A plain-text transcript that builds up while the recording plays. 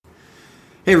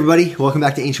Hey everybody, welcome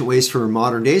back to Ancient Ways for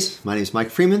Modern Days. My name is Mike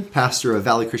Freeman, pastor of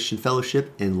Valley Christian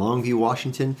Fellowship in Longview,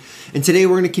 Washington. And today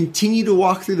we're going to continue to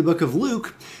walk through the book of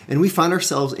Luke, and we find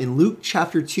ourselves in Luke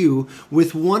chapter 2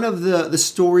 with one of the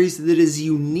stories that is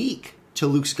unique to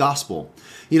Luke's gospel.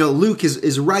 You know, Luke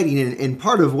is writing, and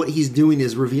part of what he's doing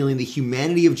is revealing the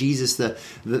humanity of Jesus,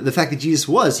 the fact that Jesus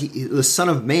was the Son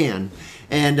of Man.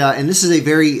 And this is a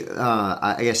very,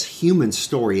 human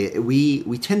story.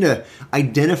 We tend to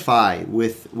identify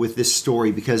with this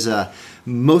story because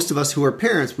most of us who are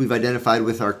parents, we've identified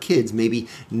with our kids maybe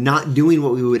not doing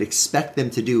what we would expect them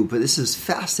to do. But this is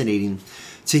fascinating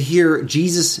to hear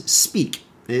Jesus speak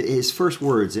his first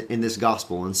words in this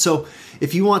gospel. And so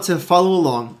if you want to follow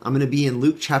along, I'm going to be in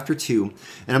Luke chapter 2, and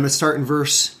I'm going to start in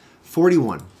verse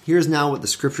 41. Here's now what the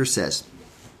scripture says.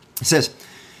 It says,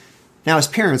 "Now his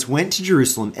parents went to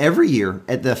Jerusalem every year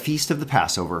at the feast of the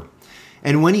Passover.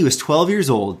 And when he was 12 years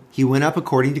old, he went up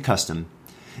according to custom.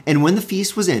 And when the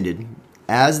feast was ended,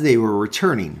 as they were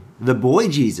returning, the boy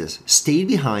Jesus stayed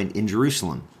behind in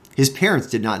Jerusalem. His parents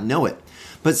did not know it,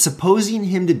 but supposing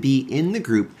him to be in the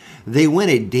group, they went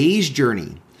a day's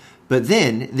journey. But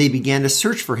then they began to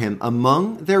search for him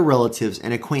among their relatives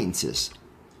and acquaintances.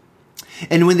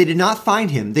 And when they did not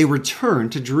find him, they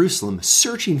returned to Jerusalem,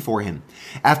 searching for him.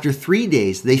 After 3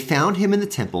 days, they found him in the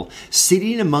temple,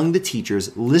 sitting among the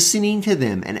teachers, listening to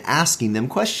them and asking them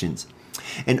questions.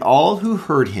 And all who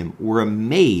heard him were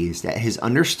amazed at his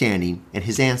understanding and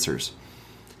his answers.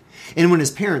 And when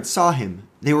his parents saw him,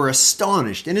 they were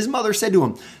astonished. And his mother said to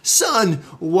him, 'Son,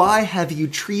 why have you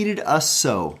treated us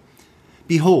so?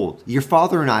 Behold, your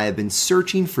father and I have been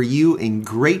searching for you in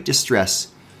great distress.'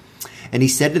 And he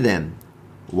said to them,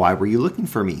 'Why were you looking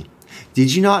for me?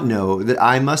 Did you not know that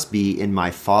I must be in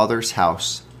my Father's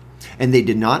house?' And they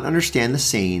did not understand the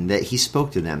saying that he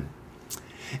spoke to them.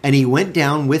 And he went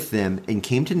down with them and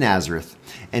came to Nazareth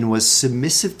and was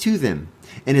submissive to them.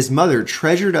 And his mother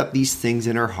treasured up these things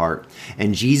in her heart.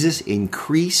 And Jesus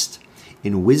increased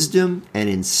in wisdom and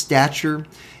in stature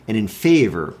and in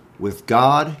favor with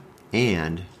God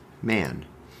and man."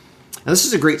 Now, this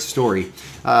is a great story,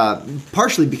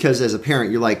 partially because as a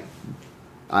parent, you're like,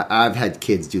 I've had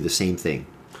kids do the same thing.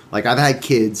 Like, I've had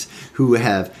kids who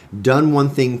have done one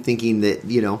thing thinking that,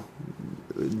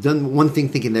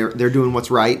 they're doing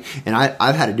what's right, and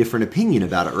I've had a different opinion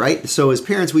about it, right? So as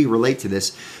parents, we relate to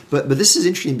this. But this is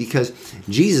interesting because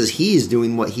Jesus, he is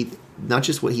doing not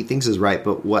just what he thinks is right,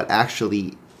 but what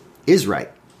actually is right.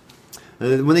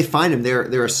 When they find him,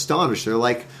 they're astonished. They're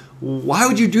like, "Why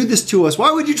would you do this to us?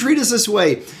 Why would you treat us this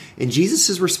way?" And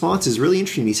Jesus' response is really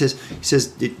interesting. He says,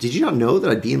 Did you not know that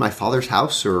I'd be in my Father's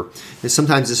house? Or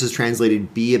sometimes this is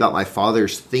translated, be about my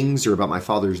Father's things or about my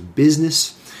Father's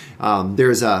business.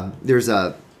 There's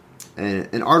an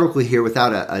article here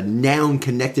without a noun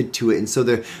connected to it. And so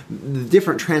the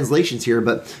different translations here,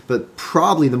 but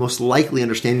probably the most likely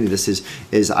understanding of this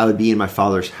is I would be in my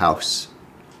Father's house.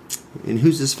 And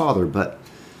who's this Father? But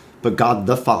God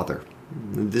the Father.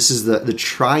 This is the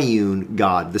triune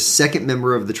God, the second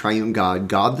member of the triune God,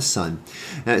 God the Son,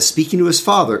 speaking to his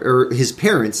father or his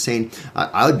parents, saying,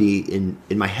 I would be in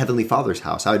my heavenly Father's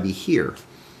house. I would be here.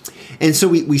 And so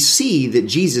we see that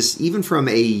Jesus, even from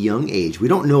a young age, we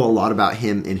don't know a lot about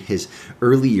him in his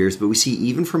early years, but we see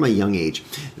even from a young age,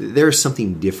 there is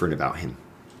something different about him.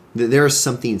 There is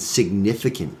something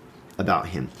significant about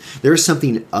him. There is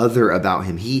something other about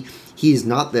him. He is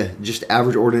not the just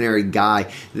average, ordinary guy.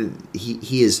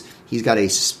 He's got a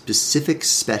specific,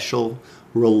 special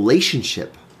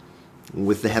relationship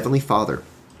with the Heavenly Father.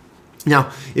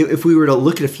 Now, if we were to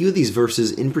look at a few of these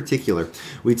verses in particular,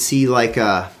 we'd see like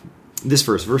this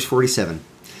verse 47.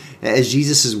 As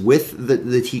Jesus is with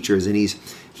the teachers and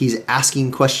he's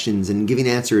asking questions and giving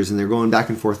answers, and they're going back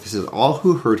and forth. It says, all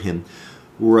who heard him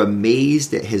were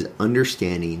amazed at his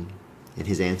understanding and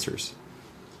his answers.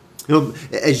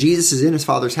 As Jesus is in his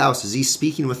Father's house, as he's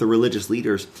speaking with the religious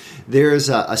leaders, there's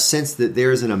a sense that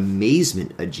there's an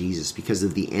amazement at Jesus because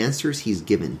of the answers he's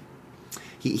given.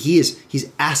 He's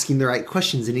asking the right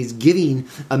questions and he's giving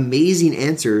amazing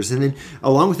answers. And then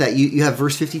along with that, you have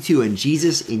verse 52, and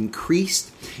Jesus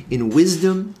increased in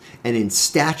wisdom and in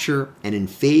stature and in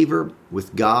favor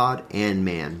with God and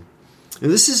man. Now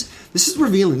this is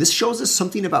revealing. This shows us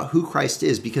something about who Christ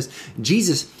is, because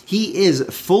Jesus, he is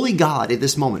fully God at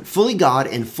this moment, fully God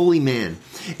and fully man.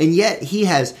 And yet he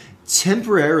has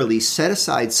temporarily set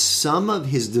aside some of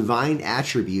his divine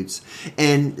attributes,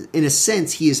 and in a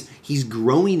sense he's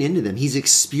growing into them. He's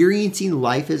experiencing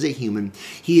life as a human.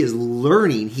 He is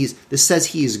learning. This says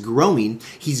he is growing.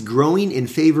 He's growing in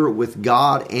favor with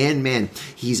God and man.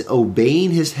 He's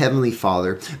obeying his heavenly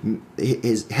Father.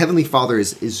 His heavenly Father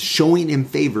is showing him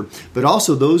favor, but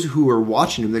also those who are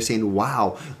watching him, they're saying,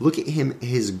 wow, look at him,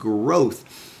 his growth.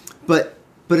 But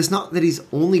it's not that he's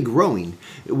only growing.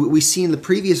 We see in the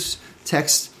previous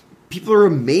text, people are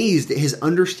amazed at his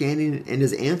understanding and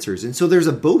his answers. And so there's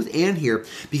a both and here,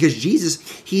 because Jesus,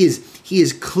 he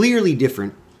is clearly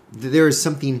different. There is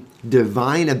something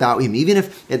divine about him. Even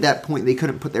if at that point they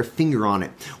couldn't put their finger on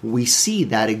it, we see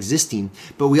that existing.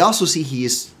 But we also see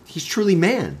he's truly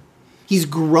man. He's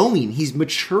growing, he's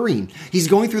maturing, he's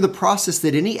going through the process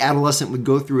that any adolescent would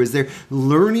go through as they're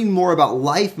learning more about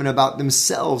life and about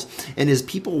themselves. And as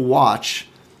people watch,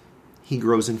 he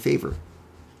grows in favor.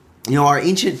 You know, our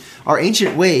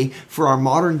ancient way for our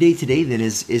modern day today then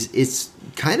is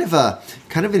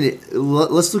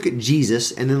let's look at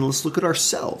Jesus and then let's look at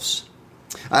ourselves.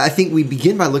 I think we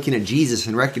begin by looking at Jesus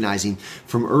and recognizing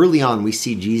from early on we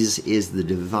see Jesus is the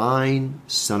divine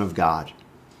Son of God.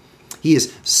 He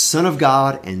is Son of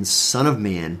God and Son of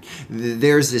Man.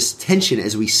 There's this tension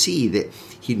as we see that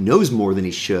he knows more than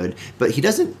he should, but he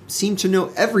doesn't seem to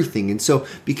know everything. And so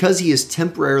because he has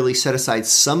temporarily set aside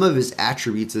some of his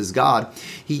attributes as God,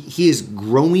 he is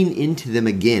growing into them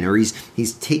again, or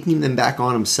he's taking them back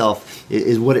on himself,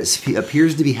 is what it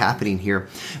appears to be happening here.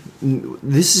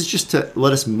 This is just to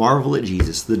let us marvel at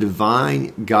Jesus, the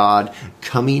divine God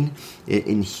coming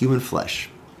in human flesh.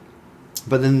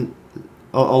 But then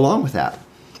along with that,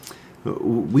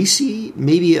 we see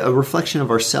maybe a reflection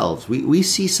of ourselves. We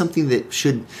see something that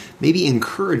should maybe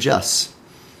encourage us.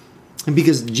 And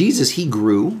because Jesus, he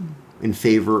grew in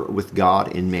favor with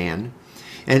God and man.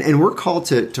 And we're called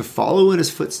to follow in his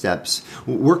footsteps.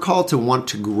 We're called to want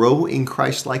to grow in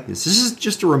Christ likeness. This is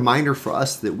just a reminder for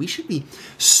us that we should be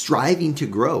striving to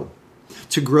grow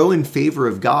in favor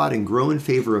of God and grow in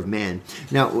favor of man.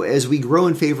 Now, as we grow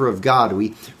in favor of God,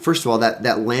 first of all,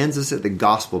 that lands us at the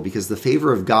gospel, because the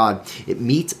favor of God, it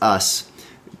meets us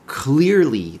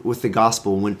clearly with the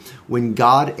gospel. When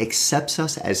God accepts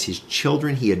us as his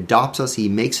children, he adopts us, he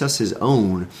makes us his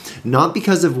own, not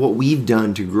because of what we've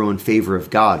done to grow in favor of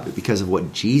God, but because of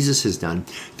what Jesus has done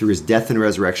through his death and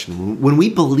resurrection. When we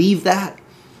believe that,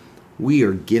 we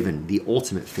are given the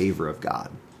ultimate favor of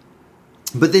God.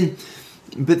 But then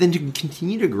to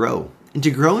continue to grow, and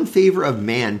to grow in favor of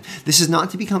man, this is not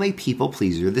to become a people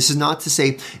pleaser. This is not to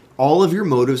say all of your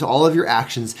motives, all of your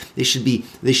actions, they should be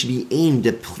aimed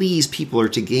to please people or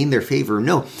to gain their favor.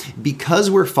 No, because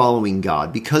we're following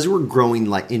God, because we're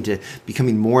growing into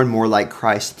becoming more and more like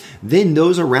Christ, then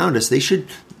those around us,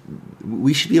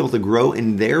 we should be able to grow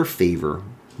in their favor.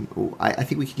 I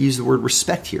think we could use the word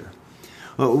respect here.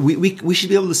 We should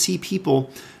be able to see people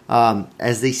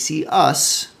as they see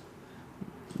us,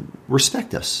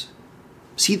 respect us.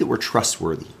 See that we're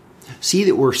trustworthy. See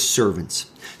that we're servants.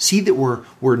 See that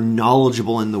we're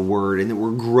knowledgeable in the Word and that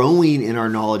we're growing in our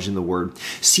knowledge in the Word.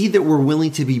 See that we're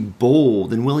willing to be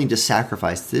bold and willing to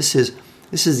sacrifice. This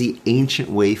is the ancient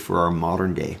way for our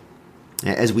modern day.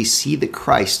 As we see that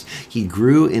Christ, he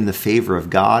grew in the favor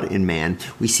of God and man,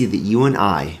 we see that you and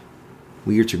I,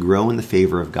 we are to grow in the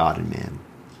favor of God and man.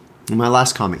 And my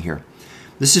last comment here.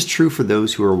 This is true for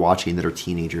those who are watching that are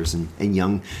teenagers and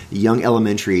young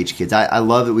elementary age kids. I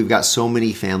love that we've got so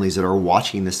many families that are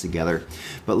watching this together.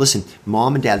 But listen,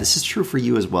 mom and dad, this is true for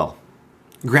you as well.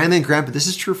 Grandma and grandpa, this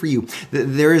is true for you.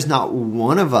 There is not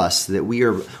one of us that we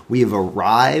have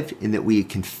arrived and that we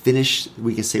can finish.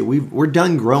 We can say we're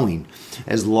done growing.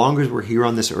 As long as we're here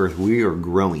on this earth, we are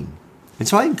growing. And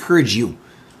so I encourage you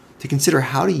to consider,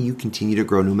 how do you continue to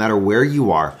grow no matter where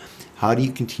you are? How do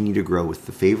you continue to grow with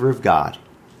the favor of God,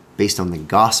 based on the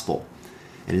gospel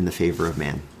and in the favor of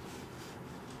man?